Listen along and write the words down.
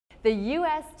the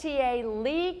USTA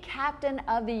League Captain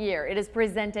of the Year. It is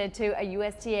presented to a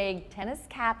USTA tennis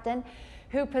captain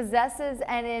who possesses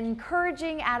an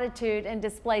encouraging attitude and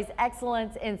displays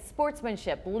excellence in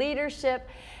sportsmanship, leadership,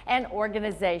 and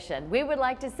organization. We would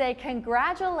like to say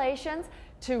congratulations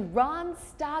to Ron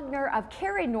Stogner of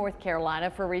Cary, North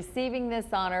Carolina for receiving this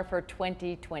honor for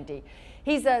 2020.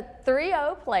 He's a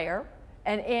 3-0 player,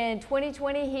 and in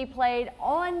 2020 he played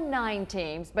on 9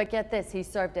 teams, but get this, he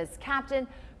served as captain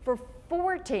for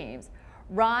 4 teams.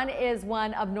 Ron is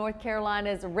one of North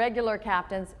Carolina's regular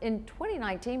captains. In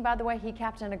 2019, by the way, he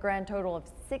captained a grand total of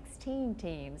 16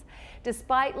 teams.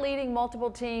 Despite leading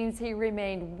multiple teams, he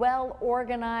remained well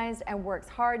organized and works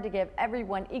hard to give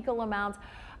everyone equal amounts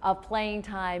of playing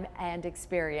time and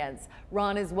experience.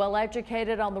 Ron is well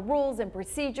educated on the rules and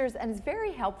procedures and is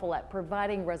very helpful at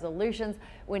providing resolutions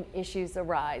when issues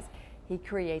arise. He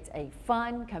creates a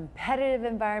fun, competitive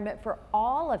environment for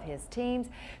all of his teams.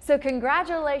 So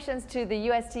congratulations to the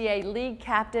USTA League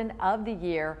Captain of the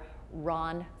Year,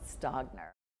 Ron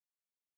Stogner.